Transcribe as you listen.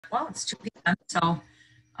Well, it's 2 p.m.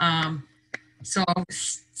 Um, so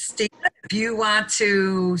Steve, if you want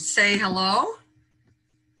to say hello.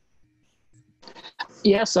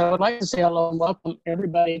 Yes, I would like to say hello and welcome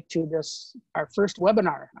everybody to this, our first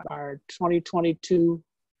webinar, our 2022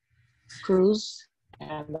 cruise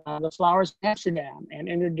and the Flowers of Amsterdam, and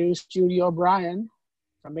introduce Judy O'Brien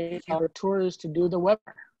from Mayflower Tours to do the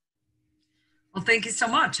webinar. Well, thank you so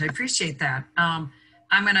much. I appreciate that.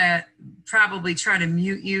 I'm going to probably try to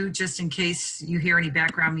mute you just in case you hear any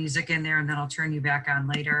background music in there, and then I'll turn you back on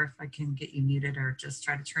later if I can get you muted, or just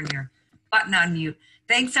try to turn your button on mute.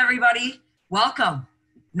 Thanks, everybody. Welcome.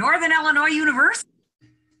 Northern Illinois University.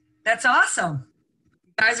 That's awesome.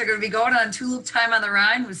 You guys are going to be going on Tulip Time on the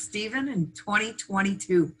Rhine with Stephen in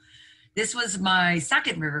 2022. This was my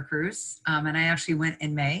second river cruise, and I actually went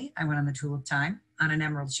in May. I went on the Tulip Time on an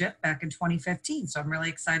Emerald ship back in 2015. So I'm really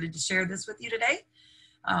excited to share this with you today.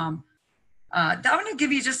 I'm going to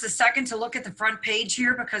give you just a second to look at the front page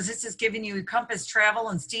here, because this is giving you Compass Travel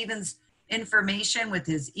and Stephen's information with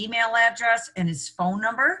his email address and his phone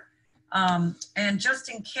number. And just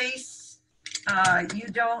in case you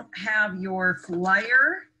don't have your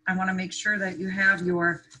flyer, I want to make sure that you have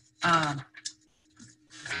your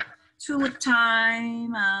Tulip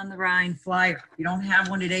Time on the Rhine flyer. If you don't have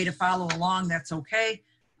one today to follow along, that's okay.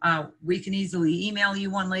 We can easily email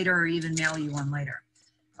you one later or even mail you one later.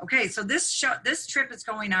 Okay, so this trip is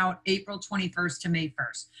going out April 21st to May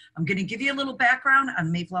 1st. I'm going to give you a little background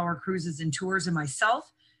on Mayflower Cruises and Tours and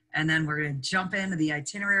myself, and then we're going to jump into the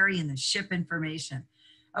itinerary and the ship information.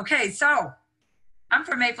 Okay, so I'm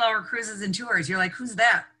from Mayflower Cruises and Tours. You're like, who's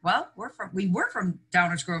that? Well, we were from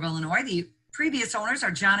Downers Grove, Illinois. The previous owners are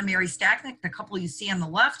John and Mary Stacknick, the couple you see on the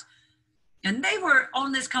left, and they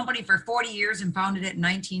owned this company for 40 years and founded it in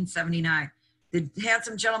 1979. The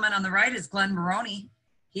handsome gentleman on the right is Glenn Maroney.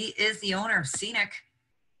 He is the owner of Scenic.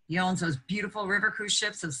 He owns those beautiful river cruise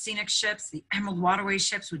ships, those Scenic ships, the Emerald Waterway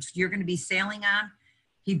ships, which you're going to be sailing on.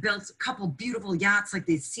 He built a couple beautiful yachts like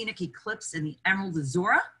the Scenic Eclipse and the Emerald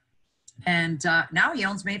Azura. And now he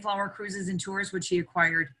owns Mayflower Cruises and Tours, which he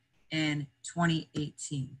acquired in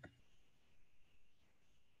 2018.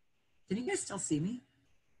 Can you guys still see me?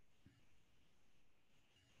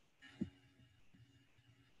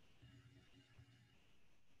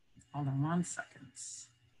 Hold on 1 second.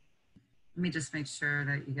 Let me just make sure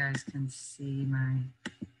that you guys can see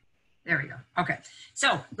there we go. Okay,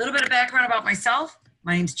 so a little bit of background about myself.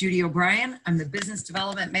 My name's Judy O'Brien. I'm the Business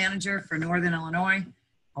Development Manager for Northern Illinois,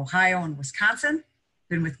 Ohio, and Wisconsin.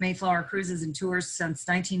 Been with Mayflower Cruises and Tours since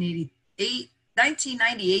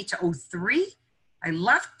 1998 to 03. I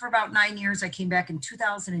left for about 9 years. I came back in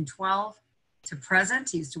 2012 to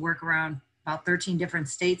present. I used to work around about 13 different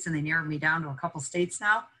states, and they narrowed me down to a couple states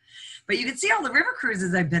now. But you can see all the river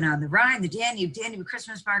cruises I've been on: the Rhine, the Danube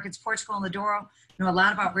Christmas markets, Portugal, and the Douro. I know a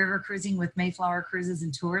lot about river cruising with Mayflower Cruises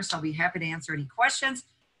and Tours, so I'll be happy to answer any questions.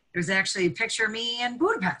 There's actually a picture of me in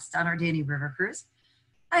Budapest on our Danube River cruise.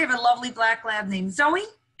 I have a lovely black lab named Zoe,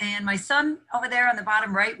 and my son over there on the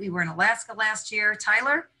bottom right, we were in Alaska last year.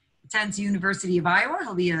 Tyler attends the University of Iowa.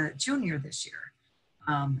 He'll be a junior this year.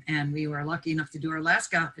 And we were lucky enough to do our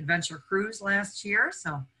Alaska Adventure Cruise last year.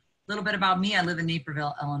 So a little bit about me: I live in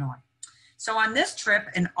Naperville, Illinois. So on this trip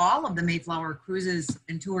and all of the Mayflower Cruises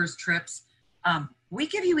and Tours trips, we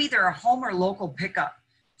give you either a home or local pickup.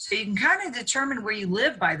 So you can kind of determine where you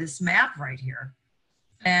live by this map right here.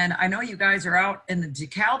 And I know you guys are out in the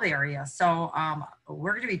DeKalb area, so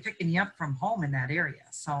we're going to be picking you up from home in that area.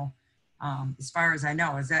 So as far as I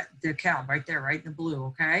know, is that DeKalb right there, right in the blue,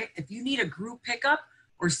 okay? If you need a group pickup,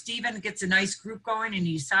 or Stephen gets a nice group going and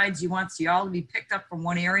he decides he wants you all to be picked up from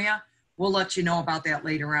one area, we'll let you know about that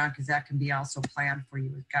later on, because that can be also planned for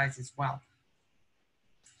you guys as well.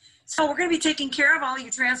 So we're going to be taking care of all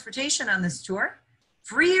your transportation on this tour.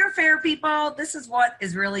 Free airfare, people. This is what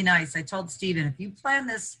is really nice. I told Stephen, if you plan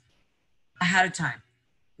this ahead of time,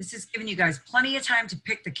 this is giving you guys plenty of time to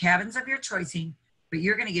pick the cabins of your choosing, but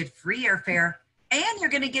you're going to get free airfare, and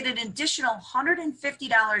you're going to get an additional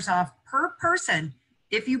 $150 off per person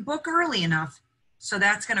if you book early enough. So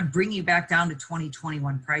that's going to bring you back down to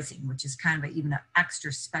 2021 pricing, which is kind of even an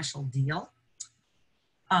extra special deal.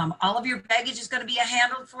 All of your baggage is going to be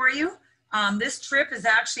handled for you. This trip is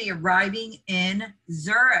actually arriving in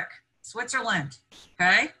Zurich, Switzerland.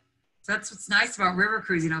 Okay, so that's what's nice about river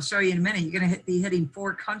cruising. I'll show you in a minute. You're going to be hitting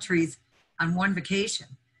 4 countries on one vacation.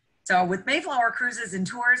 So with Mayflower Cruises and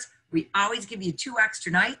Tours, we always give you 2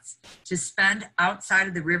 extra nights to spend outside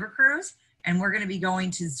of the river cruise. And we're going to be going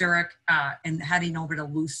to Zurich and heading over to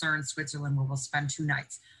Lucerne, Switzerland, where we'll spend 2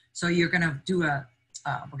 nights. So you're going to do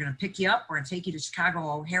we're going to pick you up. We're going to take you to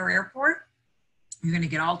Chicago O'Hare Airport. You're going to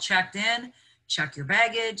get all checked in, check your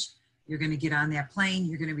baggage. You're going to get on that plane.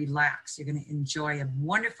 You're going to relax. You're going to enjoy a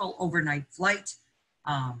wonderful overnight flight.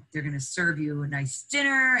 They're going to serve you a nice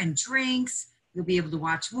dinner and drinks. You'll be able to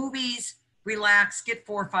watch movies, relax, get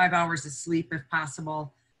 4 or 5 hours of sleep if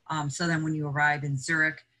possible. So then when you arrive in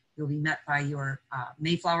Zurich, you'll be met by your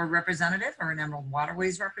Mayflower representative or an Emerald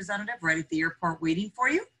Waterways representative right at the airport waiting for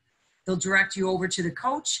you. They'll direct you over to the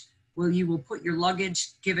coach where you will put your luggage,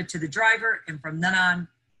 give it to the driver, and from then on,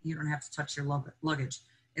 you don't have to touch your luggage.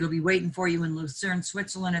 It'll be waiting for you in Lucerne,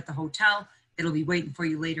 Switzerland at the hotel. It'll be waiting for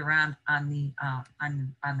you later on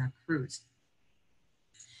the cruise.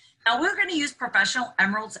 Now we're going to use professional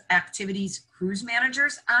Emerald's activities cruise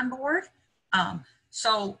managers on board.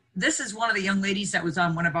 So this is one of the young ladies that was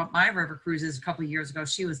on one of my river cruises a couple of years ago.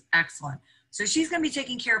 She was excellent. So she's going to be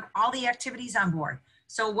taking care of all the activities on board.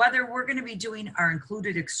 So whether we're going to be doing our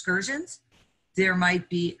included excursions, there might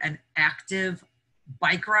be an active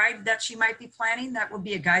bike ride that she might be planning. That would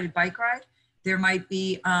be a guided bike ride. There might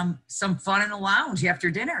be some fun in the lounge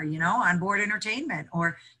after dinner, you know, onboard entertainment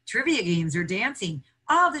or trivia games or dancing,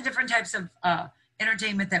 all the different types of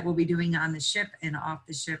entertainment that we'll be doing on the ship and off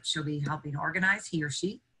the ship. She'll be helping organize, he or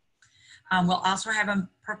she. We'll also have a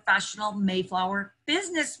professional Mayflower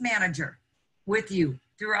business manager with you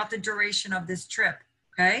throughout the duration of this trip,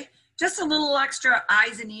 okay? Just a little extra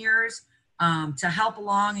eyes and ears to help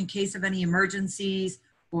along in case of any emergencies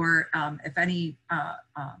or if any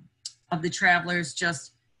of the travelers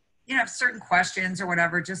just, you know, have certain questions or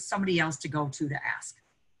whatever, just somebody else to go to ask.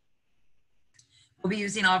 We'll be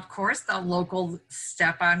using, of course, the local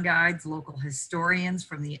step-on guides, local historians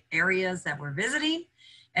from the areas that we're visiting,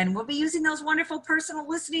 and we'll be using those wonderful personal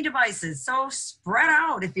listening devices. So spread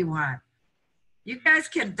out if you want. You guys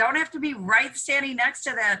don't have to be right standing next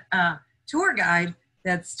to that tour guide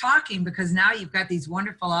that's talking, because now you've got these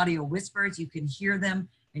wonderful audio whispers. You can hear them,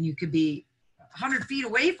 and you could be 100 feet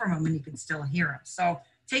away from them and you can still hear them. So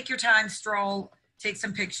take your time, stroll, take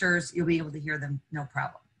some pictures. You'll be able to hear them, no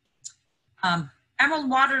problem. Emerald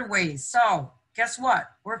Waterways. So guess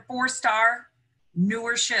what? We're 4-star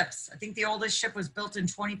newer ships. I think the oldest ship was built in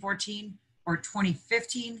 2014 or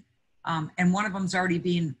 2015. And one of them's already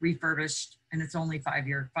being refurbished and it's only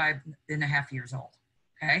 5.5 years old.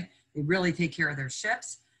 Okay. They really take care of their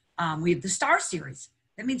ships. We have the Star Series.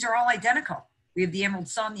 That means they're all identical. We have the Emerald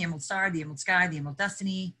Sun, the Emerald Star, the Emerald Sky, the Emerald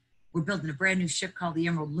Destiny. We're building a brand new ship called the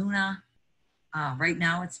Emerald Luna. Right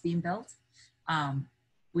now it's being built.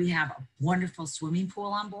 We have a wonderful swimming pool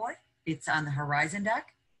on board. It's on the Horizon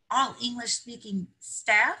deck, all English speaking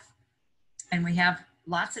staff. And we have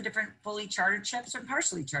lots of different fully chartered ships and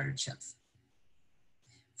partially chartered ships.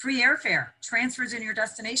 Free airfare, transfers in your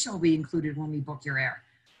destination will be included when we book your air.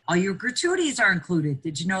 All your gratuities are included.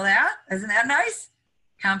 Did you know that? Isn't that nice?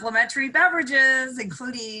 Complimentary beverages,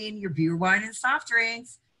 including your beer, wine, and soft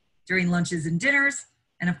drinks during lunches and dinners.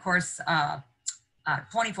 And of course,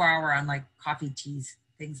 24-hour on like coffee, teas,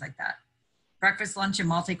 things like that. Breakfast, lunch, and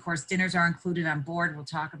multi-course dinners are included on board. We'll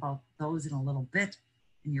talk about those in a little bit,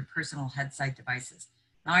 in your personal headset devices.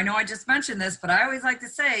 Now, I know I just mentioned this, but I always like to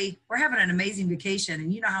say we're having an amazing vacation,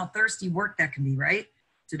 and you know how thirsty work that can be, right?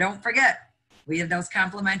 So don't forget, we have those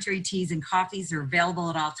complimentary teas and coffees. They're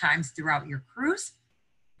available at all times throughout your cruise.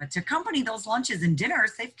 But to accompany those lunches and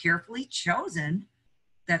dinners, they've carefully chosen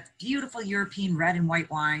that beautiful European red and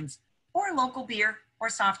white wines or local beer or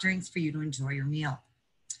soft drinks for you to enjoy your meal.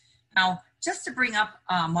 Now, just to bring up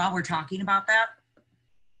while we're talking about that,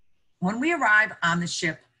 when we arrive on the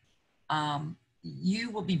ship, you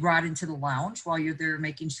will be brought into the lounge while you're there,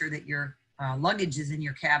 making sure that your luggage is in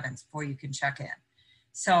your cabins before you can check in.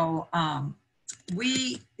 So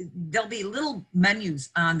there'll be little menus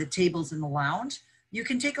on the tables in the lounge. You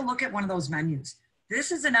can take a look at one of those menus.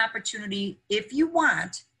 This is an opportunity if you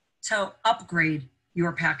want to upgrade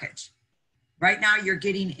your package. Right now you're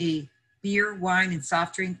getting a beer, wine, and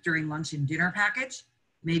soft drink during lunch and dinner package.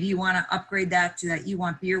 Maybe you want to upgrade that to that you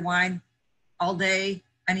want beer, wine all day,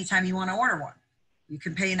 anytime you want to order one. You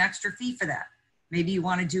can pay an extra fee for that. Maybe you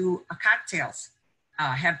want to do a cocktails,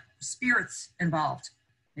 have spirits involved.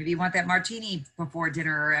 Maybe you want that martini before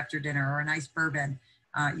dinner or after dinner, or a nice bourbon.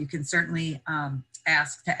 You can certainly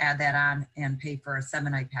ask to add that on and pay for a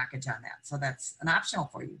 7-night package on that. So that's an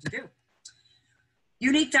optional for you to do.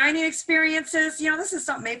 Unique dining experiences. You know, this is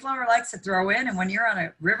something Mayflower likes to throw in. And when you're on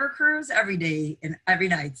a river cruise, every day and every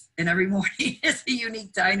night and every morning is a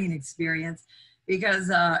unique dining experience.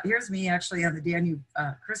 Because here's me actually on the Danube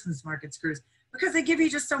Christmas Markets cruise, because they give you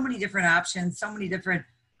just so many different options, so many different,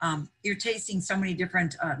 you're tasting so many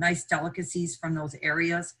different nice delicacies from those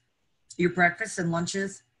areas. Your breakfasts and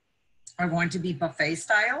lunches are going to be buffet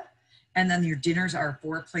style. And then your dinners are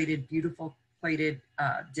 4-plated, beautiful plated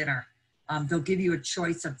dinner. They'll give you a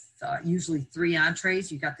choice of usually 3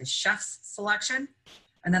 entrees. You got the chef's selection,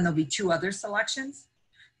 and then there'll be 2 other selections.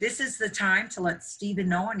 This is the time to let Stephen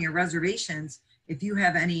know on your reservations if you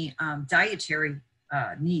have any dietary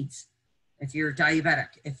needs. If you're diabetic,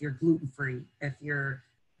 if you're gluten-free, if you're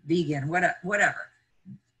vegan, whatever.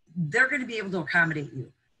 They're going to be able to accommodate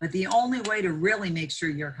you. But the only way to really make sure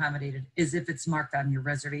you're accommodated is if it's marked on your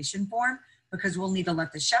reservation form, because we'll need to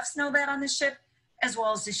let the chefs know that on the ship, as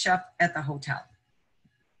well as the chef at the hotel.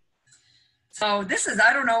 So this is,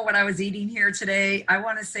 I don't know what I was eating here today. I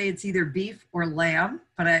want to say it's either beef or lamb,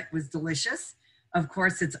 but it was delicious. Of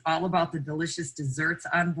course, it's all about the delicious desserts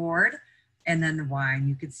on board, and then the wine.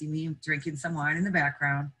 You can see me drinking some wine in the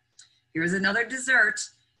background. Here's another dessert,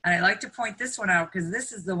 and I like to point this one out because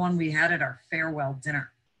this is the one we had at our farewell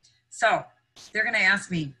dinner. So they're going to ask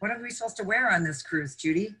me, what are we supposed to wear on this cruise,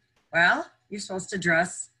 Judy? Well, you're supposed to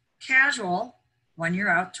dress casual when you're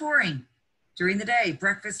out touring during the day.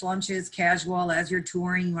 Breakfast, lunches, casual. As you're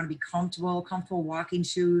touring, you want to be comfortable walking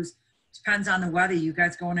shoes. Depends on the weather. You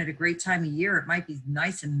guys going at a great time of year. It might be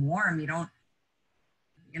nice and warm. You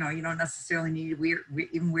don't necessarily need to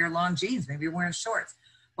even wear long jeans. Maybe you're wearing shorts.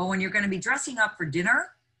 But when you're going to be dressing up for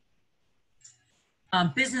dinner,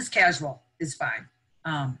 business casual is fine.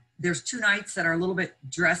 There's 2 nights that are a little bit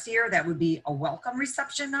dressier. That would be a welcome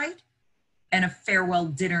reception night and a farewell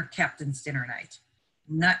dinner, captain's dinner night.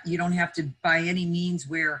 You don't have to by any means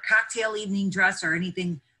wear a cocktail evening dress or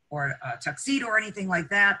anything, or a tuxedo or anything like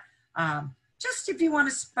that. Just if you want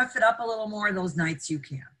to spiff it up a little more, those nights you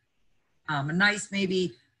can. A nice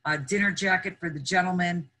maybe a dinner jacket for the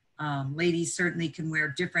gentlemen. Ladies certainly can wear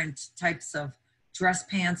different types of dress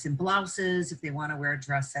pants and blouses. If they want to wear a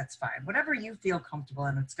dress, that's fine. Whatever you feel comfortable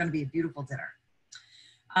in, it's going to be a beautiful dinner.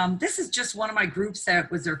 This is just one of my groups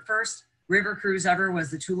that was their first river cruise ever,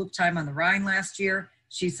 was the Tulip Time on the Rhine last year.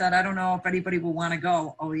 She said, I don't know if anybody will want to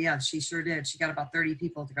go. Oh yeah, she sure did. She got about 30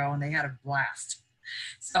 people to go and they had a blast.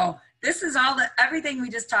 So this is everything we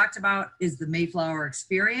just talked about is the Mayflower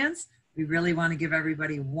experience. We really want to give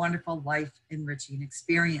everybody a wonderful, life-enriching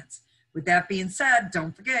experience. With that being said,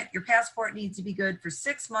 don't forget your passport needs to be good for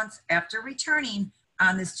 6 months after returning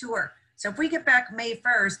on this tour. So if we get back May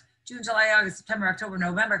 1st, June, July, August, September, October,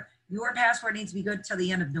 November, your passport needs to be good till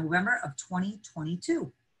the end of November of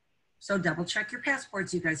 2022. So double check your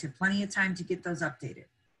passports. You guys have plenty of time to get those updated.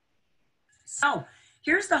 So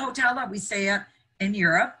here's the hotel that we stay at in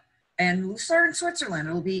Europe, and Lucerne, Switzerland.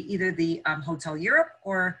 It'll be either the Hotel Europe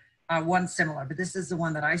or one similar, but this is the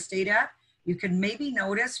one that I stayed at. You can maybe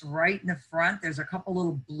notice right in the front, there's a couple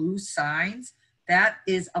little blue signs. That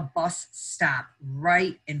is a bus stop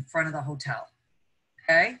right in front of the hotel,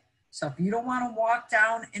 okay? So if you don't want to walk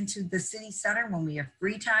down into the city center when we have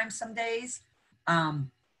free time some days,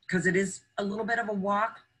 because it is a little bit of a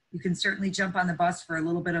walk, you can certainly jump on the bus for a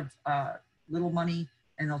little bit of little money,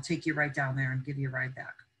 and they'll take you right down there and give you a ride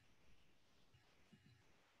back.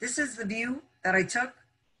 This is the view that I took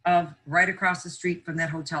of right across the street from that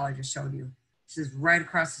hotel I just showed you. This is right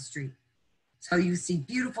across the street. So you see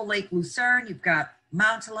beautiful Lake Lucerne. You've got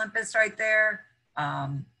Mount Olympus right there.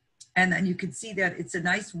 And then you can see that it's a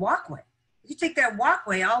nice walkway. You can take that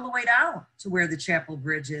walkway all the way down to where the Chapel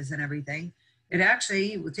Bridge is and everything. It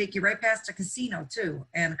actually will take you right past a casino too,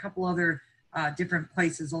 and a couple other different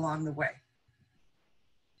places along the way.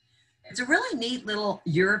 It's a really neat little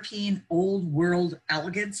European old world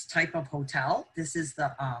elegance type of hotel. This is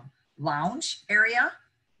the lounge area.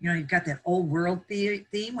 You know, you've got that old world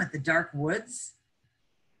theme with the dark woods.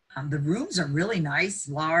 The rooms are really nice,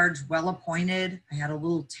 large, well appointed. I had a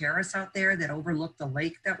little terrace out there that overlooked the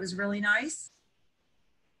lake that was really nice.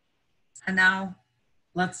 And now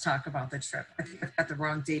let's talk about the trip. I think I've got the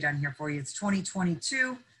wrong date on here for you. It's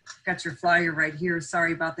 2022. Got your flyer right here.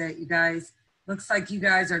 Sorry about that, you guys. Looks like you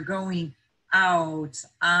guys are going out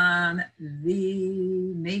on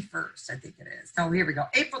the May 1st, I think it is. Oh, here we go.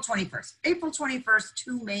 April 21st. April 21st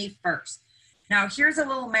to May 1st. Now, here's a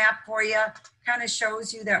little map for you. Kind of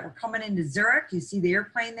shows you that we're coming into Zurich. You see the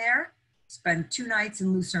airplane there. Spend 2 nights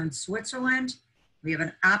in Lucerne, Switzerland. We have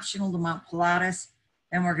an optional to Mount Pilatus.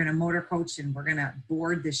 Then we're going to motor coach and we're going to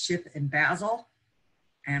board the ship in Basel.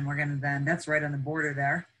 And we're going to then, that's right on the border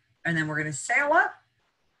there. And then we're going to sail up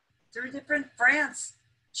through different France,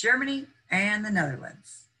 Germany, and the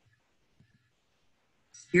Netherlands.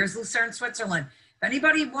 Here's Lucerne, Switzerland. If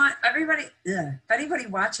anybody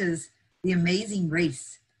watches The Amazing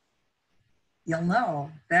Race, you'll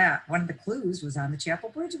know that one of the clues was on the Chapel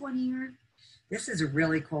Bridge one year. This is a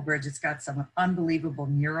really cool bridge. It's got some unbelievable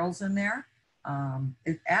murals in there.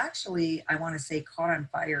 It actually, I want to say, caught on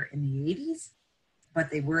fire in the 80s, but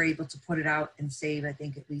they were able to put it out and save, I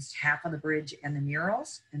think, at least half of the bridge and the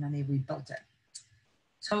murals, and then they rebuilt it.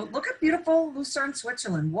 So look at beautiful Lucerne,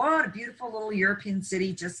 Switzerland. What a beautiful little European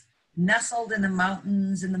city, just nestled in the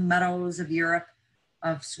mountains and the meadows of Europe,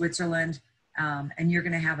 of Switzerland. And you're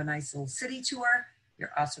going to have a nice little city tour.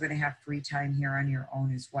 You're also going to have free time here on your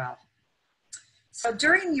own as well. So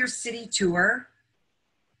during your city tour,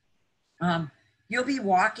 you'll be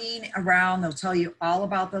walking around. They'll tell you all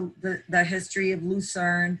about the history of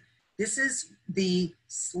Lucerne. This is the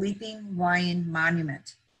Sleeping Lion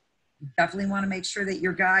Monument. You definitely want to make sure that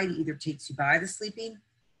your guide either takes you by the Sleeping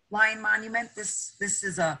Lion Monument. This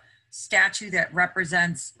is a statue that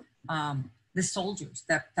represents the soldiers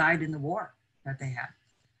that died in the war that they had.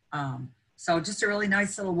 So just a really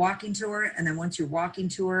nice little walking tour. And then once your walking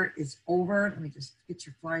tour is over, let me just get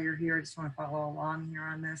your flyer here. I just want to follow along here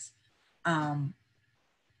on this.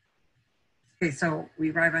 Okay, so we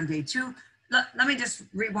arrive on day 2. Let me just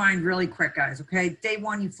rewind really quick, guys, okay? Day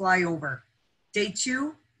 1, you fly over. Day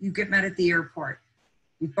 2, you get met at the airport.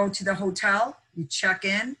 You go to the hotel, you check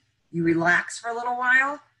in, you relax for a little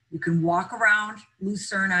while. You can walk around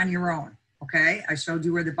Lucerne on your own, okay? I showed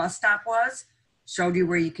you where the bus stop was, showed you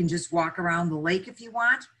where you can just walk around the lake if you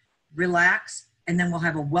want, relax, and then we'll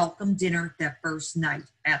have a welcome dinner that first night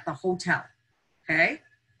at the hotel, okay?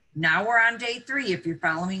 Now we're on day 3 if you're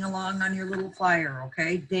following along on your little flyer,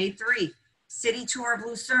 okay? Day 3, city tour of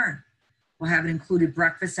Lucerne. We'll have an included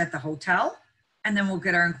breakfast at the hotel, and then we'll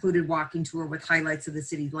get our included walking tour with highlights of the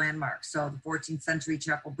city's landmarks. So the 14th century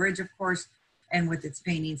Chapel Bridge, of course, and with its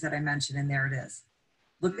paintings that I mentioned, and there it is.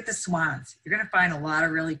 Look at the swans. You're gonna find a lot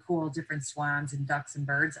of really cool different swans and ducks and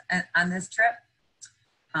birds on this trip.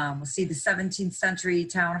 We'll see the 17th century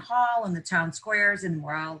town hall and the town squares, and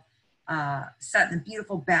we're all set in the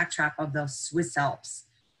beautiful backdrop of those Swiss Alps.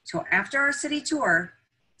 So after our city tour,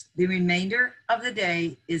 the remainder of the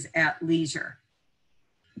day is at leisure.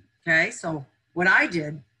 Okay, so what I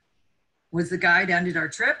did was the guide ended our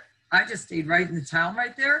trip. I just stayed right in the town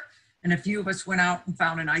right there. And a few of us went out and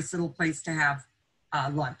found a nice little place to have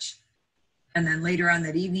lunch. And then later on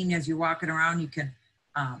that evening, as you're walking around, you can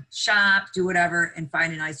shop, do whatever, and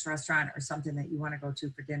find a nice restaurant or something that you want to go to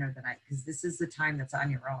for dinner the night, because this is the time that's on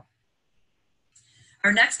your own.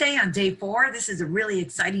 Our next day on day 4, this is a really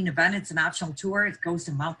exciting event. It's an optional tour. It goes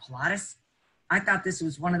to Mount Pilatus. I thought this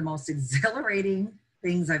was one of the most exhilarating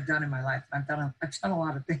things I've done in my life. I've done a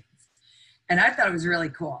lot of things, and I thought it was really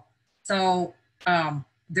cool. So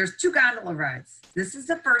there's 2 gondola rides. This is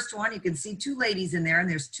the first one. You can see 2 ladies in there, and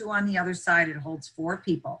there's 2 on the other side. It holds 4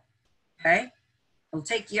 people, okay? It'll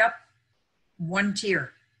take you up 1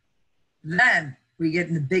 tier. Then we get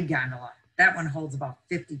in the big gondola. That one holds about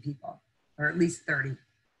 50 people, or at least 30.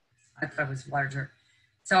 I thought it was larger.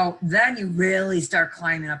 So then you really start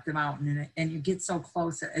climbing up the mountain, and you get so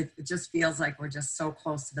close. It just feels like we're just so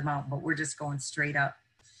close to the mountain, but we're just going straight up.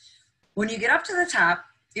 When you get up to the top,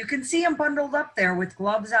 you can see I'm bundled up there with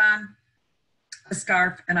gloves on, a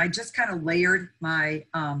scarf, and I just kind of layered my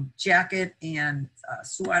jacket and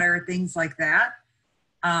sweater, things like that.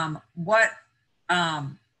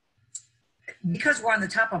 Because we're on the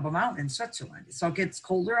top of a mountain in Switzerland, so it gets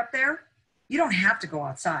colder up there, you don't have to go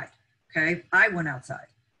outside, okay? I went outside.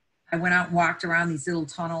 I went out and walked around these little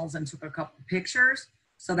tunnels and took a couple of pictures,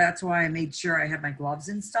 so that's why I made sure I had my gloves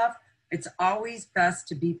and stuff. It's always best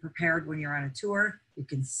to be prepared when you're on a tour. You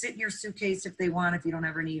can sit in your suitcase if they want, if you don't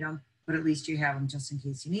ever need them, but at least you have them just in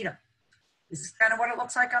case you need them. This is kind of what it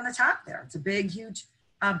looks like on the top there. It's a big, huge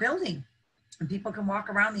building, and people can walk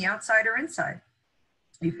around the outside or inside.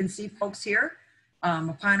 You can see folks here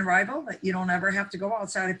upon arrival that you don't ever have to go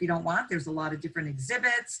outside if you don't want. There's a lot of different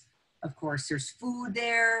exhibits. Of course, there's food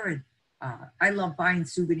there. And I love buying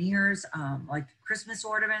souvenirs like Christmas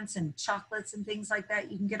ornaments and chocolates and things like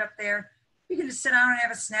that. You can get up there. You can just sit down and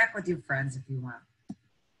have a snack with your friends if you want.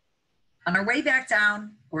 On our way back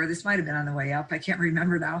down, or this might have been on the way up, I can't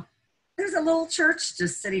remember now, there's a little church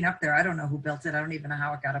just sitting up there. I don't know who built it. I don't even know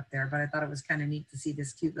how it got up there, but I thought it was kind of neat to see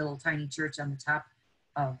this cute little tiny church on the top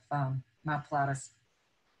of Mount Pilatus.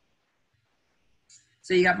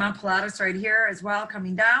 So you got Mount Pilatus right here as well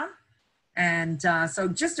coming down. And so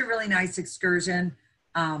just a really nice excursion.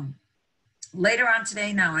 Later on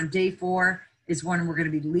today, now on day 4, is when we're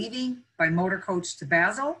going to be leaving by motor coach to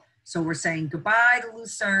Basel. So we're saying goodbye to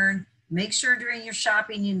Lucerne. Make sure during your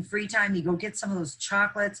shopping and free time, you go get some of those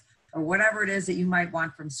chocolates or whatever it is that you might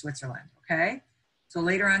want from Switzerland, okay? So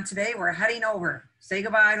later on today, we're heading over. Say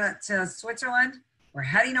goodbye to Switzerland. We're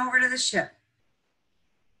heading over to the ship.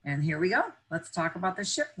 And here we go. Let's talk about the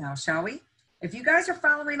ship now, shall we? If you guys are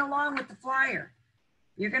following along with the flyer,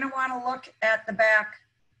 you're going to want to look at the back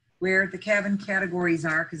where the cabin categories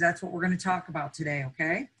are, because that's what we're going to talk about today,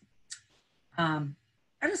 okay?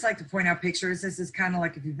 I just like to point out pictures. This is kind of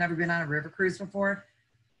like if you've never been on a river cruise before,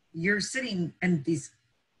 you're sitting in these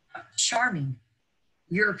charming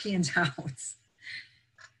European towns.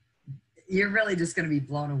 You're really just going to be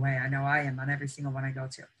blown away. I know I am on every single one I go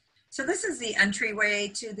to. So this is the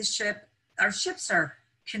entryway to the ship. Our ships are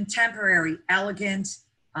contemporary, elegant,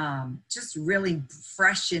 just really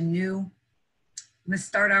fresh and new. I'm going to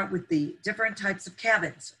start out with the different types of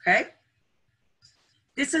cabins, okay?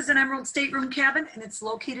 This is an Emerald Stateroom cabin, and it's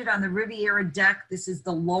located on the Riviera deck. This is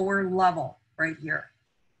the lower level right here,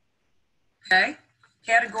 okay?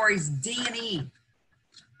 Categories D and E.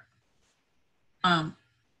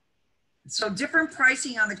 So different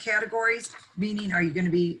pricing on the categories, meaning are you going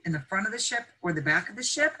to be in the front of the ship or the back of the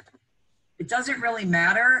ship? It doesn't really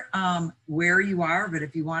matter where you are, but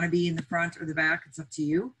if you want to be in the front or the back, it's up to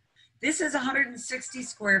you. This is 160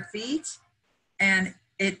 square feet, and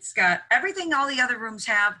it's got everything all the other rooms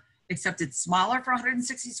have, except it's smaller for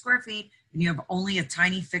 160 square feet, and you have only a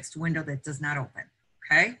tiny fixed window that does not open,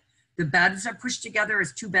 okay? The beds are pushed together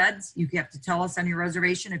as 2 beds. You have to tell us on your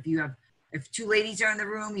reservation if 2 ladies are in the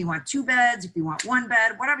room, you want 2 beds, if you want 1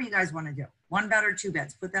 bed, whatever you guys want to do. 1 bed or 2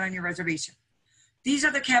 beds, put that on your reservation. These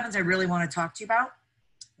are the cabins I really want to talk to you about.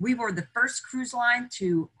 We were the first cruise line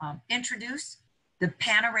to introduce the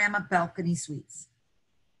panorama balcony suites.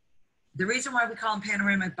 The reason why we call them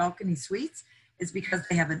panoramic balcony suites is because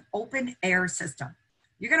they have an open air system.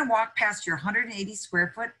 You're going to walk past your 180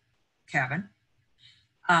 square foot cabin,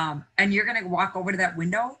 and you're going to walk over to that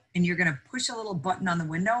window, and you're going to push a little button on the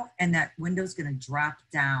window, and that window's going to drop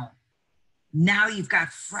down. Now you've got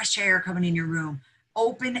fresh air coming in your room.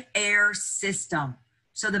 Open air system.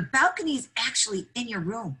 So the balcony is actually in your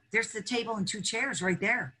room. There's the table and 2 chairs right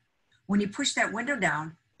there. When you push that window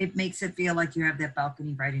down, it makes it feel like you have that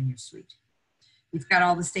balcony right in your suite. You've got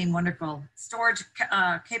all the same wonderful storage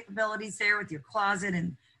capabilities there with your closet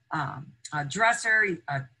and a dresser,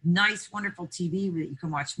 a nice, wonderful TV that you can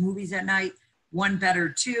watch movies at night, 1 bed or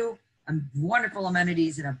 2, wonderful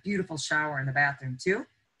amenities, and a beautiful shower in the bathroom too.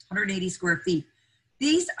 180 square feet.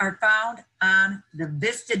 These are found on the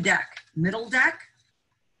Vista deck, middle deck.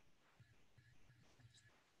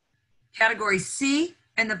 Category C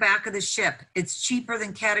in the back of the ship. It's cheaper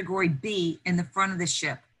than category B in the front of the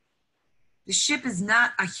ship. The ship is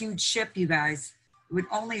not a huge ship, you guys. It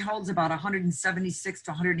only holds about 176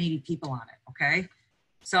 to 180 people on it, okay?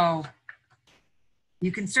 So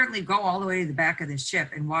you can certainly go all the way to the back of the ship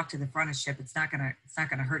and walk to the front of the ship. It's not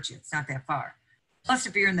gonna hurt you. It's not that far. Plus,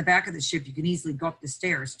 if you're in the back of the ship, you can easily go up the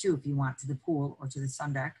stairs too if you want, to the pool or to the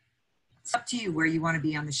sun deck. It's up to you where you want to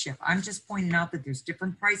be on the ship. I'm just pointing out that there's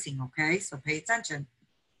different pricing, okay? So pay attention.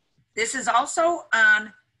 This is also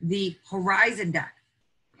on the Horizon deck,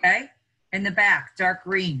 okay? In the back, dark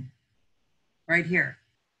green, right here.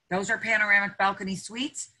 Those are panoramic balcony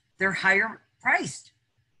suites. They're higher priced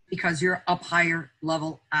because you're up higher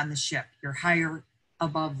level on the ship. You're higher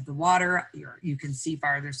above the water. You can see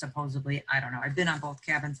farther, supposedly. I don't know. I've been on both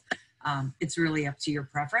cabins. It's really up to your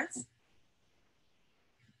preference.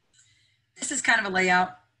 This is kind of a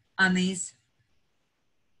layout on these.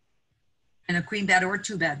 And a queen bed or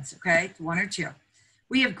 2 beds, okay? 1 or 2.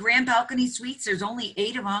 We have grand balcony suites. There's only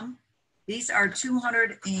 8 of them. These are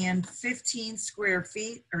 215 square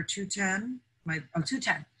feet, or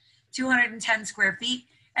 210, 210 square feet.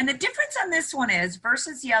 And the difference on this one is,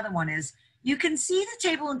 versus the other one is, you can see the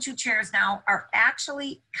table and 2 chairs now are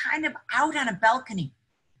actually kind of out on a balcony.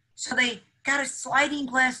 So they got a sliding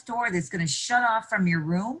glass door that's going to shut off from your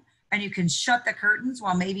room, and you can shut the curtains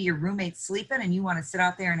while maybe your roommate's sleeping and you want to sit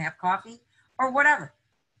out there and have coffee or whatever.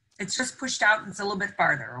 It's just pushed out and it's a little bit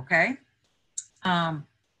farther, okay? And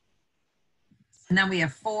then we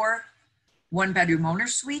have 4 1-bedroom owner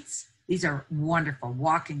suites. These are wonderful.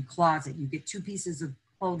 Walk-in closet. You get 2 pieces of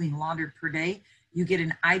clothing laundered per day. You get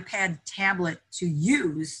an iPad tablet to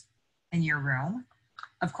use in your room.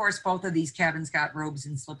 Of course, both of these cabins got robes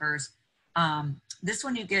and slippers. This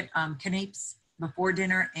one you get canapes before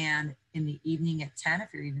dinner and in the evening at 10 if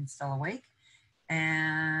you're even still awake.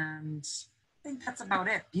 And I think that's about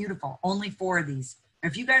it. Beautiful. Only 4 of these.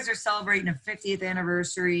 If you guys are celebrating a 50th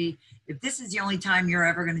anniversary, if this is the only time you're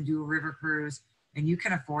ever going to do a river cruise and you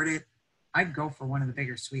can afford it, I'd go for one of the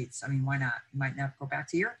bigger suites. I mean, why not? You might never go back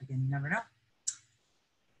to Europe again. You never know.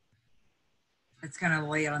 That's kind of the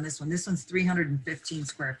layout on this one. This one's 315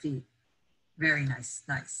 square feet. Very nice,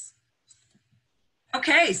 nice.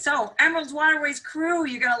 Okay, so Emerald Waterways crew,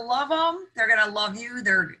 you're gonna love them. They're gonna love you.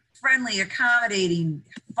 They're friendly, accommodating,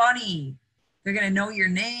 funny. They're going to know your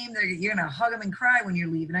name. You're going to hug them and cry when you're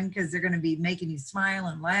leaving them because they're going to be making you smile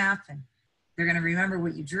and laugh, and they're going to remember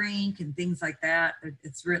what you drink and things like that.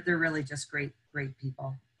 They're really just great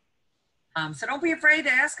people. So don't be afraid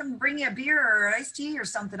to ask them to bring you a beer or an iced tea or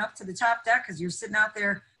something up to the top deck because you're sitting out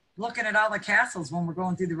there looking at all the castles when we're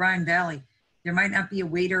going through the Rhine Valley. There might not be a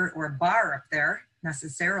waiter or a bar up there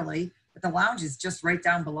necessarily, but the lounge is just right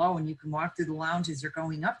down below, and you can walk through the lounges or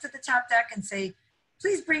going up to the top deck and say,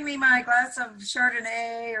 please bring me my glass of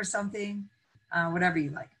Chardonnay or something, whatever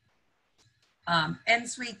you like. En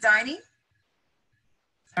suite dining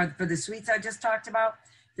for the suites I just talked about.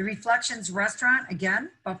 The Reflections restaurant,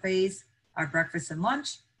 again, buffets are breakfast and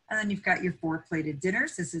lunch. And then you've got your 4-plated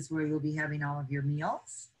dinners. This is where you'll be having all of your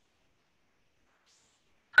meals.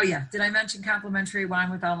 Oh yeah, did I mention complimentary wine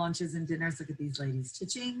with all lunches and dinners? Look at these ladies,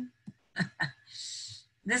 cha-ching.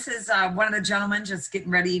 This is one of the gentlemen just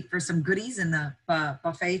getting ready for some goodies in the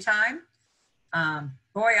buffet time.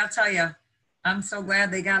 Boy, I'll tell you, I'm so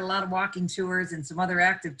glad they got a lot of walking tours and some other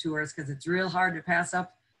active tours because it's real hard to pass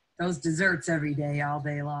up those desserts every day, all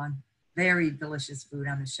day long. Very delicious food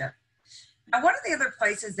on the ship. Now, one of the other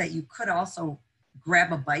places that you could also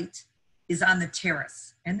grab a bite is on the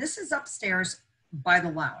terrace. And this is upstairs by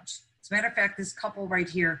the lounge. As a matter of fact, this couple right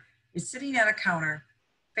here is sitting at a counter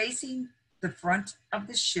facing the front of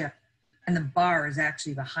the ship, and the bar is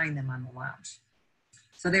actually behind them on the lounge.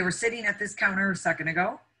 So they were sitting at this counter a second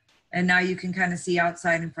ago, and now you can kind of see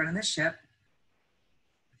outside in front of the ship.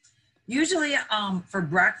 Usually for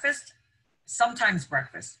breakfast, sometimes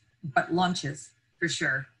breakfast, but lunches for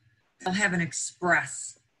sure, they'll have an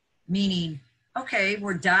express, meaning, okay,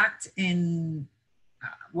 we're docked in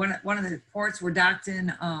one of the ports, we're docked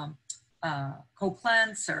in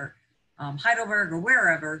Koblenz or Heidelberg or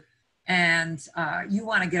wherever, and you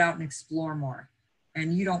want to get out and explore more.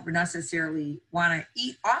 And you don't necessarily want to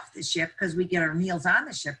eat off the ship because we get our meals on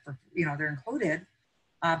the ship for, they're included.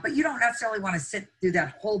 But you don't necessarily want to sit through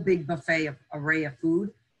that whole big buffet of array of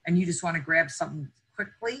food and you just want to grab something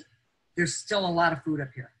quickly. There's still a lot of food up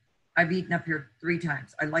here. I've eaten up here 3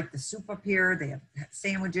 times. I like the soup up here. They have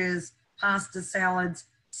sandwiches, pasta salads,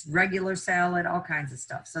 regular salad, all kinds of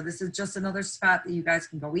stuff. So this is just another spot that you guys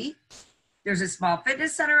can go eat. There's a small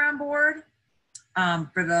fitness center on board.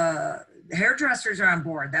 For the hairdressers are on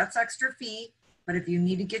board. That's extra fee. But if you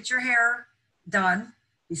need to get your hair done,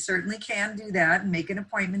 you certainly can do that and make an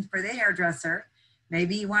appointment for the hairdresser.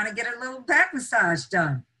 Maybe you want to get a little back massage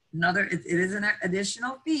done. It is an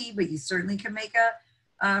additional fee, but you certainly can make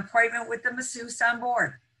an appointment with the masseuse on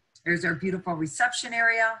board. There's our beautiful reception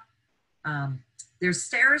area. There's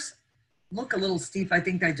stairs. Look a little steep. I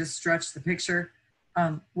think I just stretched the picture.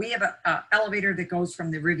 We have an elevator that goes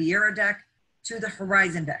from the Riviera deck to the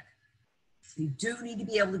Horizon deck. So you do need to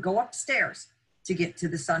be able to go upstairs to get to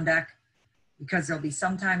the sun deck, because there'll be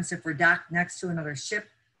sometimes if we're docked next to another ship,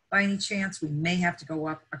 by any chance, we may have to go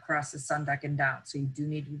up across the sun deck and down. So you do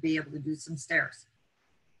need to be able to do some stairs.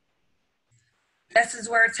 This is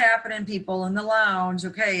where it's happening, people, in the lounge.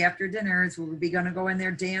 Okay, after dinners, we'll be going to go in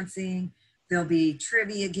there dancing. There'll be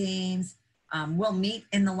trivia games. We'll meet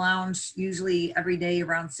in the lounge usually every day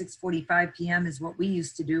around 6:45 p.m. is what we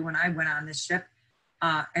used to do when I went on this ship.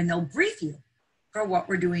 And they'll brief you for what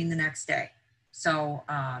we're doing the next day. So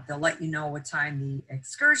they'll let you know what time the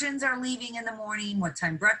excursions are leaving in the morning, what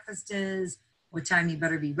time breakfast is, what time you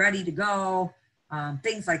better be ready to go,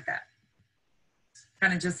 things like that.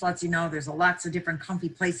 Kind of just lets you know there's lots of different comfy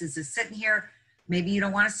places to sit in here. Maybe you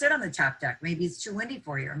don't want to sit on the top deck. Maybe it's too windy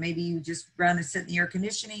for you, or maybe you just rather sit in the air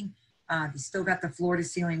conditioning. You still got the floor to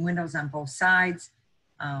ceiling windows on both sides.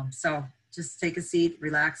 So just take a seat,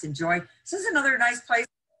 relax, enjoy. This is another nice place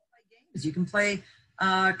to play games. You can play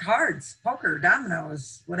cards, poker,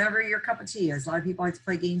 dominoes, whatever your cup of tea is. A lot of people like to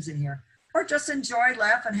play games in here. Or just enjoy,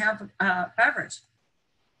 laugh, and have a beverage.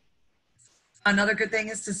 Another good thing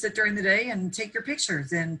is to sit during the day and take your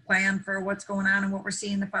pictures and plan for what's going on and what we're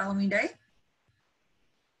seeing the following day.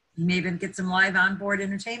 You may even get some live onboard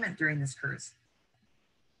entertainment during this cruise.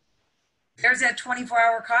 There's that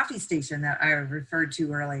 24-hour coffee station that I referred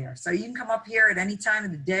to earlier. So you can come up here at any time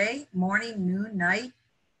of the day, morning, noon, night.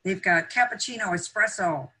 They've got cappuccino,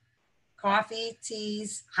 espresso, coffee,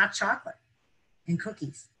 teas, hot chocolate, and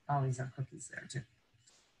cookies. Oh, these are cookies there too.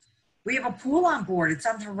 We have a pool on board. It's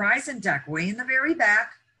on the Horizon deck, way in the very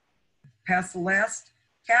back. Past the last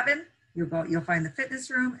cabin, you'll find the fitness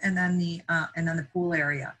room and then the pool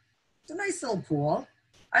area. It's a nice little pool.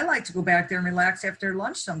 I like to go back there and relax after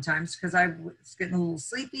lunch sometimes because I was getting a little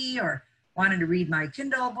sleepy or wanted to read my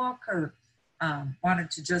Kindle book or wanted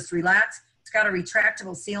to just relax. It's got a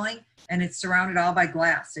retractable ceiling and it's surrounded all by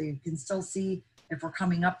glass, so you can still see if we're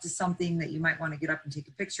coming up to something that you might want to get up and take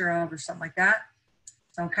a picture of or something like that.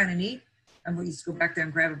 So kind of neat. And we used to go back there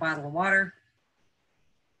and grab a bottle of water,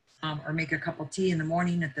 or make a cup of tea in the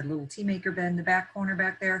morning at the little tea maker bed in the back corner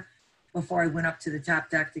back there before I went up to the top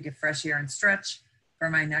deck to get fresh air and stretch for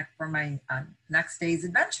my next day's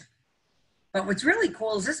adventure. But what's really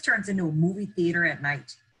cool is this turns into a movie theater at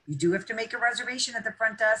night. You do have to make a reservation at the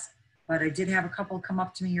front desk, but I did have a couple come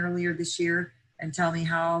up to me earlier this year and tell me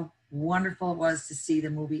how wonderful it was to see the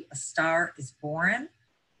movie A Star is Born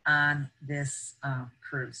on this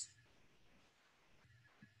cruise.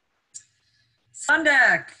 Sun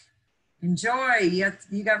deck, enjoy.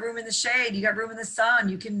 You got room in the shade, you got room in the sun.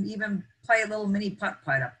 You can even play a little mini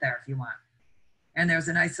putt-putt up there if you want. And there's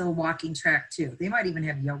a nice little walking track too. They might even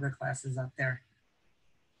have yoga classes up there.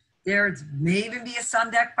 There may even be a sun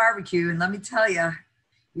deck barbecue. And let me tell you,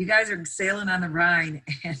 you guys are sailing on the Rhine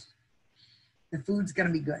and the food's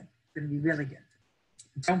gonna be good. It's gonna be really good.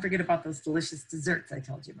 Don't forget about those delicious desserts I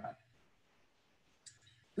told you about.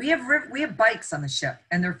 We have bikes on the ship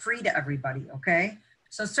and they're free to everybody, okay?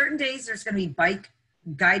 So certain days there's gonna be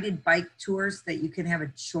guided bike tours that you can have a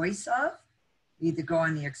choice of. You either go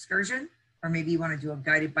on the excursion or maybe you wanna do a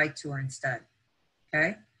guided bike tour instead,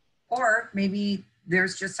 okay? Or maybe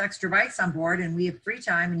there's just extra bikes on board and we have free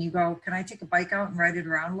time and you go, can I take a bike out and ride it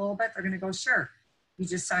around a little bit? They're gonna go, sure. You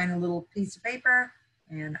just sign a little piece of paper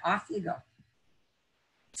and off you go.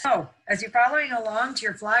 So as you're following along to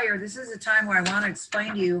your flyer, this is a time where I want to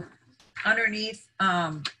explain to you underneath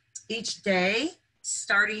each day,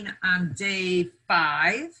 starting on day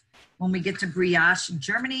 5, when we get to Brioche,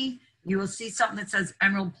 Germany, you will see something that says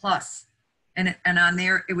Emerald Plus. And on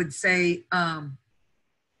there, it would say, I've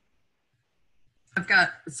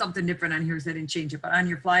got something different on here, so I didn't change it, but on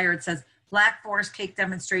your flyer, it says Black Forest Cake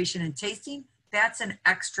Demonstration and Tasting. That's an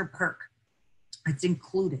extra perk. It's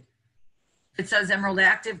included. It says Emerald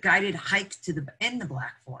Active guided hike in the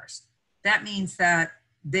Black Forest. That means that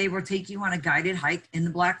they will take you on a guided hike in the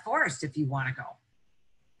Black Forest if you want to go.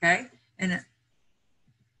 Okay, and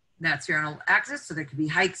that's your Emerald Access. So there could be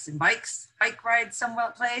hikes and bikes, hike rides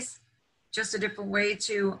somewhat place. Just a different way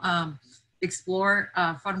to explore,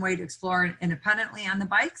 a fun way to explore independently on the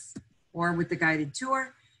bikes or with the guided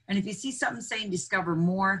tour. And if you see something saying discover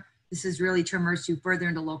more, this is really to immerse you further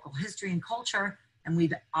into local history and culture. And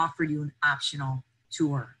we've offered you an optional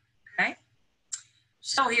tour, okay?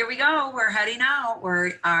 So here we go, we're heading out.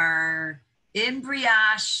 We are in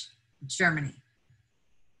Brioche, Germany,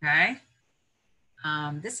 okay?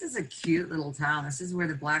 This is a cute little town. This is where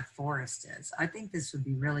the Black Forest is. I think this would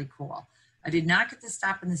be really cool. I did not get to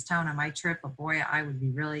stop in this town on my trip, but boy, I would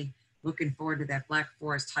be really looking forward to that Black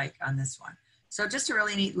Forest hike on this one. So just a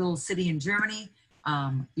really neat little city in Germany.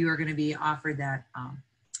 You are gonna be offered that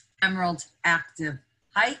Emerald Active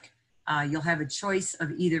hike. You'll have a choice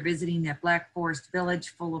of either visiting that Black Forest village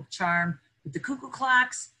full of charm with the cuckoo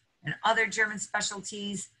clocks and other German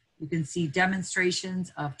specialties. You can see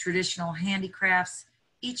demonstrations of traditional handicrafts,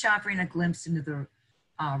 each offering a glimpse into the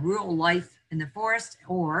rural life in the forest,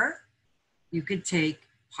 or you could take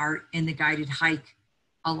part in the guided hike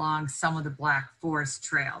along some of the Black Forest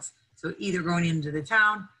trails. So either going into the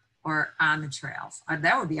town or on the trails.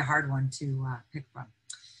 That would be a hard one to pick from.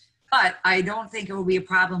 But I don't think it will be a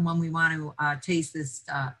problem when we want to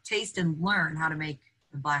taste and learn how to make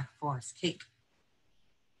the Black Forest cake.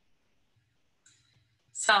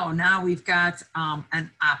 So now we've got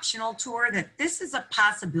an optional tour that this is a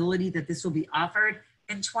possibility that this will be offered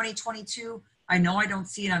in 2022. I know I don't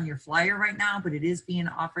see it on your flyer right now, but it is being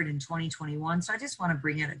offered in 2021. So I just want to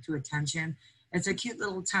bring it to attention. It's a cute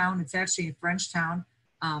little town. It's actually a French town.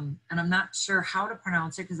 And I'm not sure how to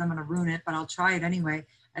pronounce it because I'm going to ruin it, but I'll try it anyway.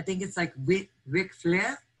 I think it's like Ric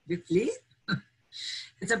Flair.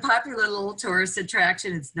 It's a popular little tourist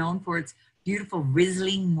attraction. It's known for its beautiful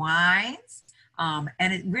Riesling wines. And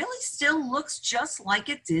it really still looks just like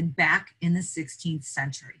it did back in the 16th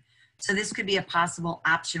century. So this could be a possible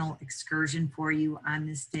optional excursion for you on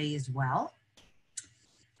this day as well.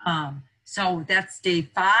 So that's day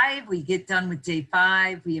 5. We get done with day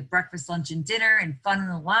 5. We have breakfast, lunch, and dinner and fun in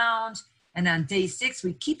the lounge. And on day 6,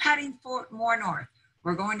 we keep heading more north.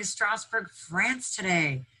 We're going to Strasbourg, France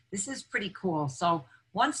today. This is pretty cool. So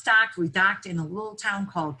once docked, we docked in a little town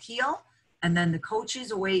called Kiel, and then the coaches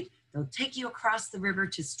await. They'll take you across the river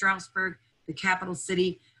to Strasbourg, the capital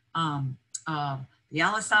city, the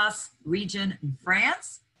Alsace region in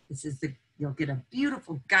France. This is you'll get a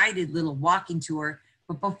beautiful guided little walking tour.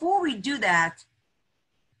 But before we do that,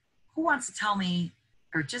 who wants to tell me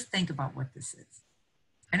or just think about what this is?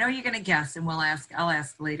 I know you're going to guess, and I'll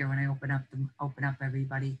ask later when I open up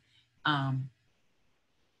everybody.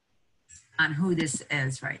 on who this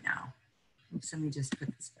is right now. Oops, let me just put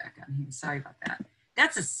this back on here. Sorry about that.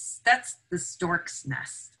 That's the stork's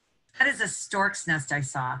nest. That is a stork's nest I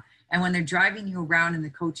saw. And when they're driving you around in the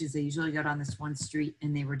coaches, they usually go down this one street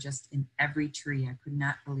and they were just in every tree. I could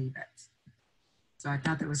not believe it. So I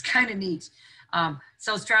thought that was kind of neat.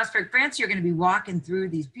 So Strasbourg, France, you're going to be walking through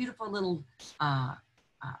these beautiful little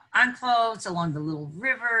enclaves along the little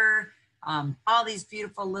river, all these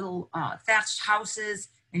beautiful little thatched houses.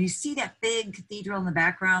 And you see that big cathedral in the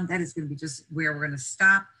background. That is going to be just where we're going to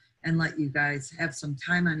stop and let you guys have some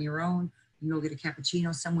time on your own. You go get a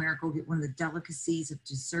cappuccino somewhere, go get one of the delicacies of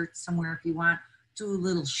dessert somewhere if you want. Do a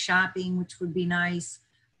little shopping, which would be nice.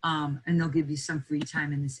 And they'll give you some free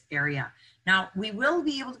time in this area. Now, we will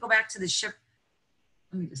be able to go back to the ship.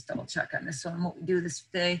 Let me just double check on this one, what we do this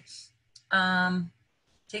day.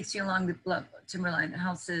 Takes you along the Timberline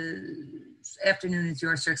houses. Afternoon is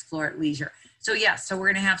yours to explore at leisure. So yeah, so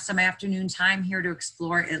we're gonna have some afternoon time here to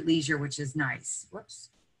explore at leisure, which is nice. Whoops,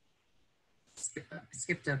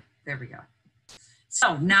 skipped up, there we go.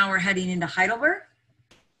 So now we're heading into Heidelberg.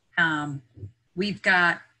 We've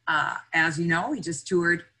got, as you know, we just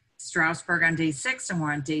toured Strasbourg on day 6 and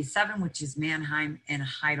we're on day 7, which is Mannheim and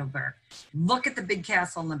Heidelberg. Look at the big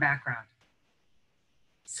castle in the background.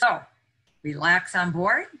 So relax on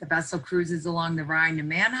board. The vessel cruises along the Rhine to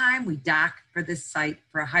Mannheim. We dock for this site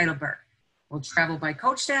for Heidelberg. We'll travel by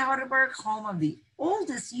coach to Heidelberg, home of the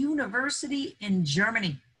oldest university in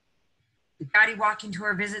Germany. The guided walking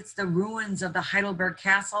tour visits the ruins of the Heidelberg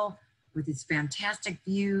Castle with its fantastic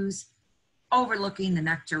views overlooking the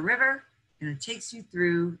Nectar River, and it takes you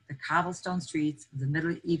through the cobblestone streets of the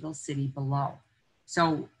medieval city below.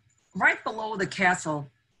 So right below the castle,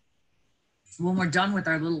 when we're done with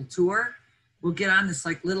our little tour, we'll get on this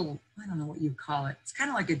like little, I don't know what you call it. It's kind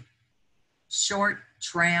of like a short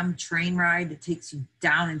train ride that takes you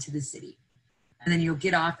down into the city. And then you'll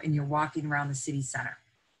get off and you're walking around the city center.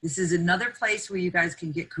 This is another place where you guys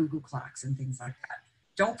can get cuckoo clocks and things like that.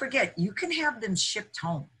 Don't forget, you can have them shipped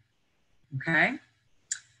home, okay?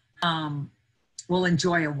 We'll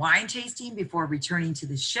enjoy a wine tasting before returning to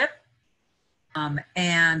the ship.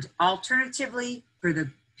 And alternatively, for the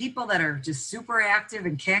people that are just super active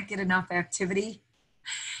and can't get enough activity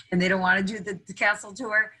and they don't want to do the castle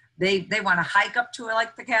tour, they want to hike up to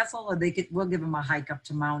like the castle, or we'll give them a hike up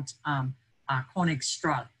to Mount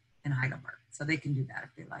Königsstraße in Heidelberg. So they can do that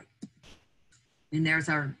if they like. And there's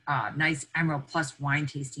our nice Emerald Plus wine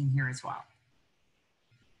tasting here as well.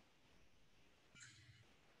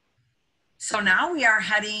 So now we are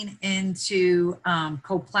heading into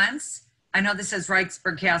Koblenz. I know this says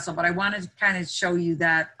Reichsburg Castle, but I wanted to kind of show you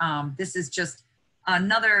that this is just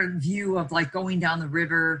another view of like going down the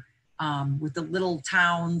river with the little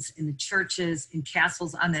towns and the churches and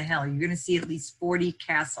castles on the hill. You're going to see at least 40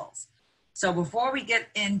 castles. So before we get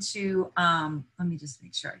into, let me just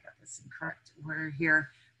make sure I got this in correct order here.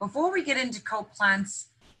 Before we get into Koblenz,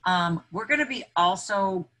 we're going to be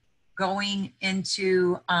also going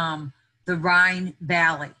into the Rhine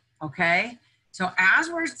Valley, okay? So as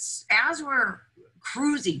we're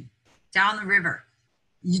cruising down the river,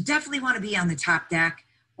 you definitely want to be on the top deck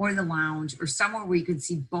or the lounge or somewhere where you can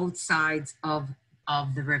see both sides of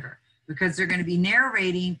the river, because they're going to be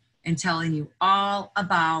narrating and telling you all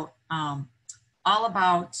about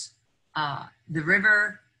the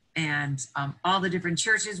river and all the different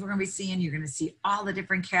churches we're going to be seeing. You're going to see all the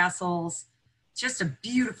different castles. Just a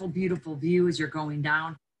beautiful, beautiful view as you're going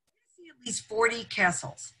down. You're going to see at least 40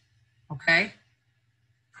 castles, okay?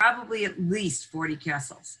 Probably at least 40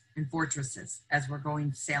 castles and fortresses as we're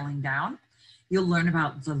going sailing down. You'll learn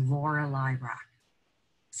about the Lorelei Rock.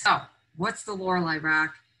 So what's the Lorelei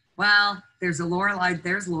Rock? Well, there's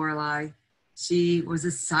Lorelei. She was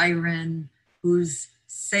a siren whose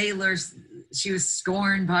sailors, she was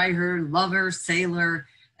scorned by her lover sailor,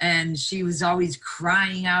 and she was always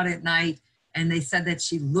crying out at night. And they said that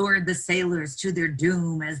she lured the sailors to their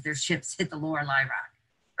doom as their ships hit the Lorelei Rock,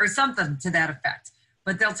 or something to that effect.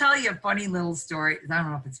 But they'll tell you a funny little story. I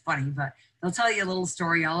don't know if it's funny, but they'll tell you a little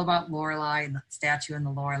story all about Lorelei and the statue in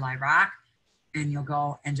the Lorelei Rock. And you'll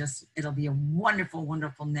go and it'll be a wonderful,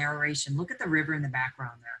 wonderful narration. Look at the river in the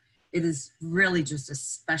background there. It is really just a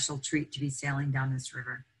special treat to be sailing down this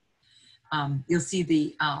river. You'll see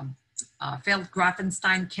the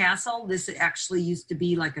Feldgrafenstein Castle. This actually used to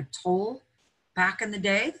be like a toll back in the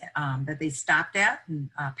day that they stopped at and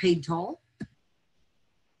paid toll.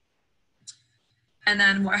 And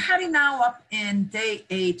then we're heading now up in day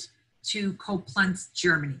 8 to Koblenz,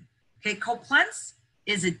 Germany. Okay, Koblenz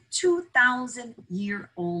is a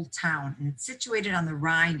 2,000-year-old town, and it's situated on the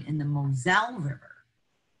Rhine in the Moselle River.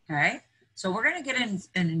 Okay, So we're going to get in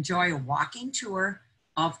and enjoy a walking tour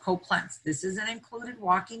of Koblenz. This is an included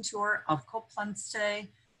walking tour of Koblenz today.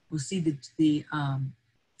 We'll see the Iron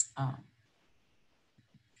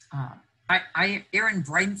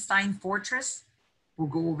Breinstein Fortress. We'll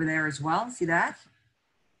go over there as well. See that?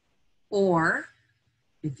 Or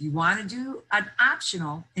if you want to do an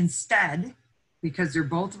optional instead, because they're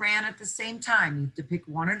both ran at the same time, you have to pick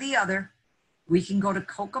one or the other. We can go to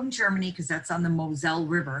Kochum, Germany, because that's on the Moselle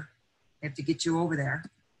River. I have to get you over there.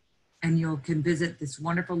 And you can visit this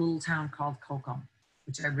wonderful little town called Kochum,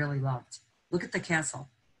 which I really loved. Look at the castle.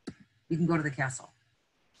 You can go to the castle.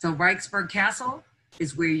 So Reichsburg Castle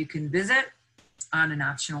is where you can visit on an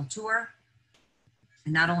optional tour.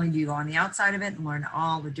 And not only do you go on the outside of it and learn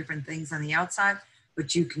all the different things on the outside,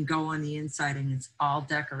 but you can go on the inside and it's all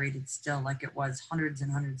decorated still like it was hundreds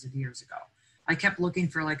and hundreds of years ago. I kept looking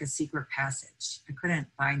for like a secret passage. I couldn't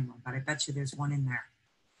find one, but I bet you there's one in there.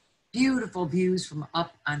 Beautiful views from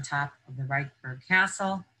up on top of the Reichsburg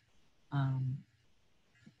Castle.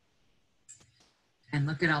 And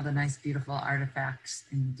look at all the nice, beautiful artifacts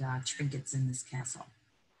and trinkets in this castle.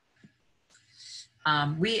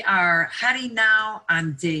 We are heading now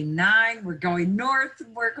on day 9. We're going north.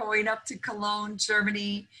 We're going up to Cologne,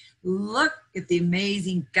 Germany. Look at the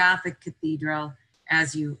amazing Gothic cathedral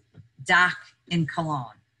as you dock in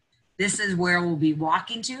Cologne. This is where we'll be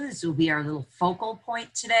walking to. This will be our little focal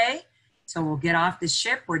point today. So we'll get off the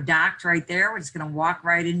ship. We're docked right there. We're just going to walk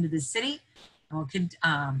right into the city. And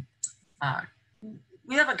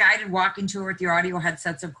we have a guided walking tour with your audio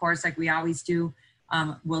headsets, of course, like we always do.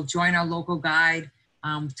 We'll join our local guide,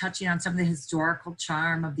 touching on some of the historical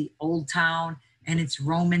charm of the old town and its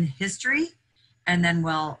Roman history. And then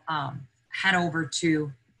we'll head over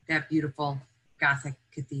to that beautiful Gothic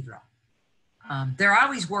cathedral. They're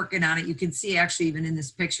always working on it. You can see actually even in this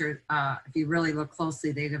picture, if you really look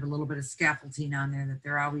closely, they have a little bit of scaffolding on there that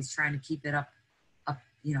they're always trying to keep it up,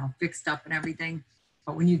 you know, fixed up and everything.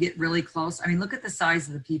 But when you get really close, I mean, look at the size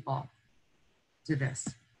of the people to this.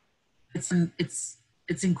 It's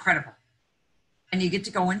incredible. And you get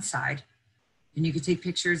to go inside and you can take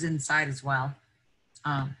pictures inside as well.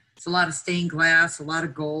 It's a lot of stained glass, a lot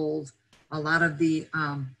of gold, a lot of the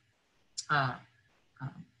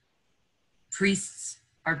priests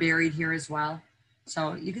are buried here as well.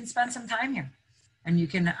 So you can spend some time here and you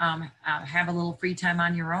can have a little free time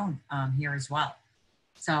on your own here as well.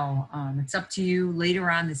 So it's up to you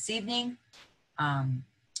later on this evening.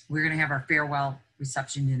 We're gonna have our farewell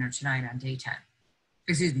reception dinner tonight on day 10.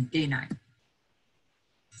 Excuse me, day 9.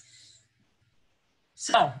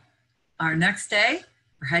 So our next day,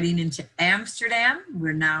 we're heading into Amsterdam.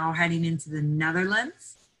 We're now heading into the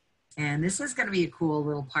Netherlands. And this is gonna be a cool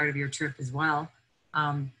little part of your trip as well.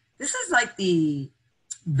 This is like the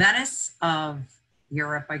Venice of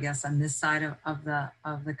Europe, I guess, on this side of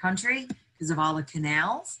the country because of all the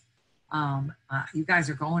canals. You guys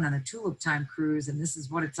are going on a Tulip Time cruise and this is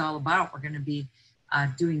what it's all about. We're gonna be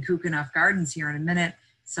doing Keukenhof Gardens here in a minute.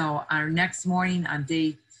 So our next morning on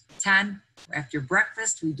day 10, after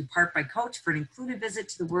breakfast, we depart by coach for an included visit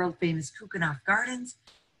to the world famous Keukenhof Gardens.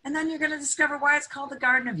 And then you're gonna discover why it's called the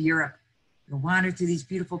Garden of Europe. You'll wander through these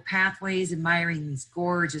beautiful pathways, admiring these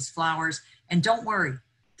gorgeous flowers. And don't worry,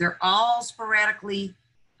 they're all sporadically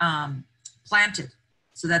planted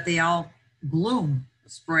so that they all bloom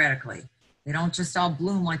sporadically. They don't just all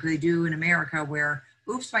bloom like they do in America where,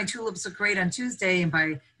 oops, my tulips look great on Tuesday and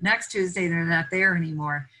by next Tuesday they're not there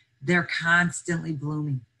anymore. They're constantly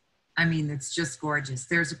blooming. I mean, it's just gorgeous.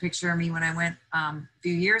 There's a picture of me when I went a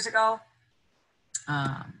few years ago.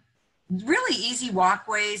 Really easy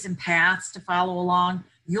walkways and paths to follow along.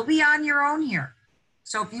 You'll be on your own here.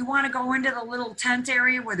 So if you want to go into the little tent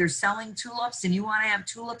area where they're selling tulips and you want to have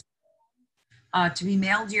tulips to be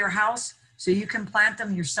mailed to your house so you can plant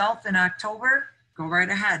them yourself in October, go right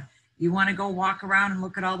ahead. You want to go walk around and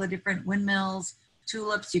look at all the different windmills,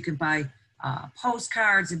 tulips, you can buy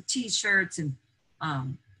postcards and t-shirts and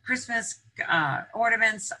Christmas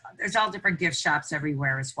ornaments. There's all different gift shops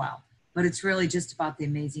everywhere as well. But it's really just about the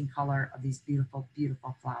amazing color of these beautiful,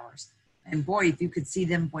 beautiful flowers. And boy, if you could see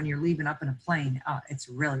them when you're leaving up in a plane, it's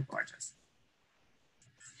really gorgeous.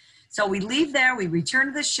 So we leave there, we return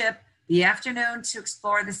to the ship. The afternoon to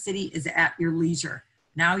explore the city is at your leisure.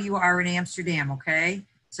 Now you are in Amsterdam, okay?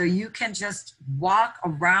 So you can just walk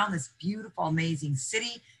around this beautiful, amazing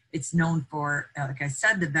city. It's known for, like I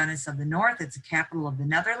said, the Venice of the North. It's the capital of the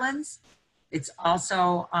Netherlands. It's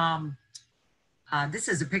also, this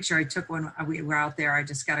is a picture I took when we were out there. I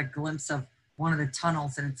just got a glimpse of one of the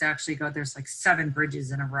tunnels and it's actually there's like 7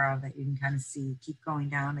 bridges in a row that you can kind of see. Keep going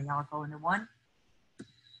down, they all go into one.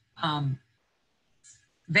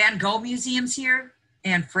 Van Gogh Museum's here,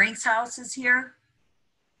 and Frank's house is here.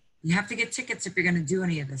 You have to get tickets if you're going to do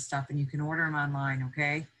any of this stuff, and you can order them online,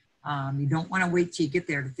 okay? You don't want to wait till you get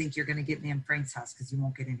there to think you're going to get in Anne Frank's house because you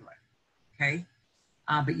won't get into it, okay?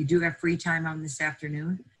 But you do have free time on this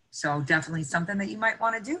afternoon, so definitely something that you might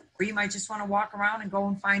want to do, or you might just want to walk around and go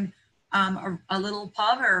and find a little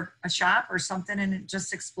pub or a shop or something and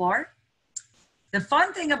just explore. The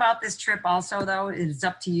fun thing about this trip also, though, is it's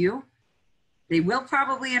up to you. They will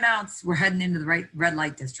probably announce we're heading into the red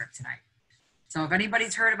light district tonight. So if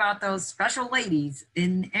anybody's heard about those special ladies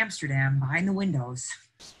in Amsterdam behind the windows,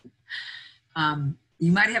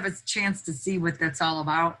 you might have a chance to see what that's all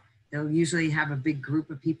about. They'll usually have a big group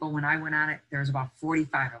of people. When I went on it, there was about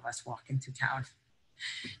 45 of us walking through town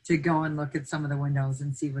to go and look at some of the windows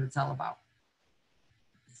and see what it's all about.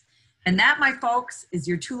 And that, my folks, is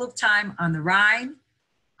your Tulip Time on the Rhine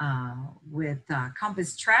with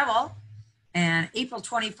Compass Travel. And April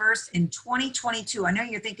 21st in 2022. I know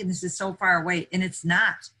you're thinking this is so far away, and it's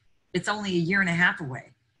not. It's only a year and a half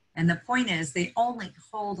away. And the point is they only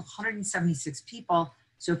hold 176 people.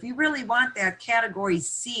 So if you really want that category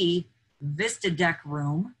C Vista Deck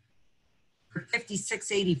room for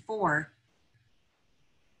 $56.84,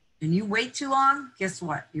 and you wait too long, guess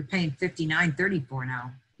what? You're paying $59.34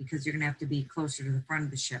 now because you're gonna have to be closer to the front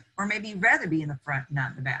of the ship. Or maybe you'd rather be in the front, not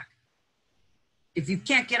in the back. If you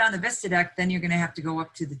can't get on the Vista Deck, then you're going to have to go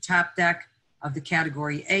up to the top deck of the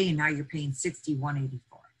category A, and now you're paying $61.84.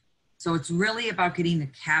 So it's really about getting the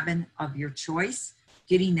cabin of your choice,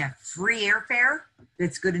 getting that free airfare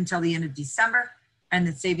that's good until the end of December, and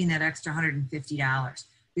then saving that extra $150.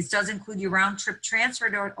 This does include your round trip transfer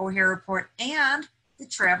to O'Hare Airport and the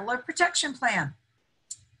Traveler Protection Plan.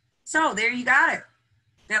 So there you got it.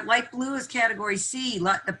 That light blue is category C,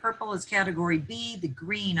 the purple is category B, the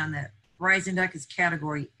green on the Horizon Deck is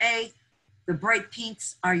category A. The bright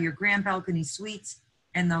pinks are your grand balcony suites,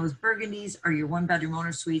 and those burgundies are your one bedroom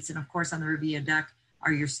owner suites. And of course on the Riviera Deck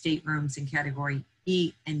are your staterooms in category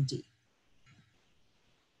E and D.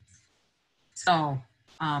 So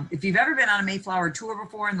if you've ever been on a Mayflower tour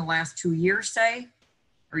before in the last 2 years, say,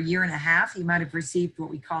 or year and a half, you might have received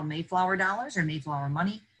what we call Mayflower dollars or Mayflower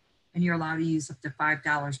money. And you're allowed to use up to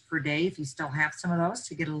 $5 per day if you still have some of those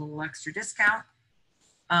to get a little extra discount.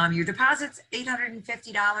 Your deposit's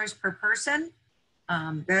 $850 per person.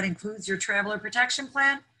 That includes your traveler protection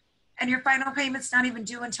plan. And your final payment's not even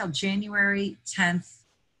due until January 10th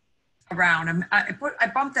around. I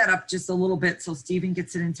bumped that up just a little bit so Stephen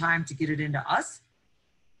gets it in time to get it into us.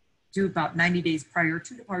 Due about 90 days prior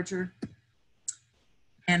to departure.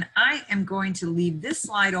 And I am going to leave this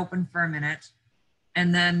slide open for a minute.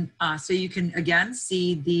 And then so you can, again,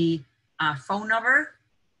 see the phone number.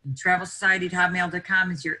 TravelSociety@hotmail.com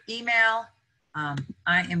is your email. I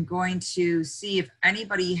am going to see if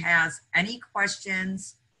anybody has any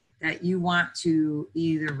questions that you want to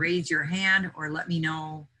either raise your hand or let me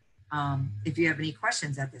know if you have any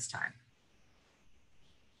questions at this time.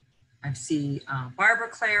 I see Barbara,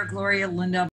 Claire, Gloria, Linda,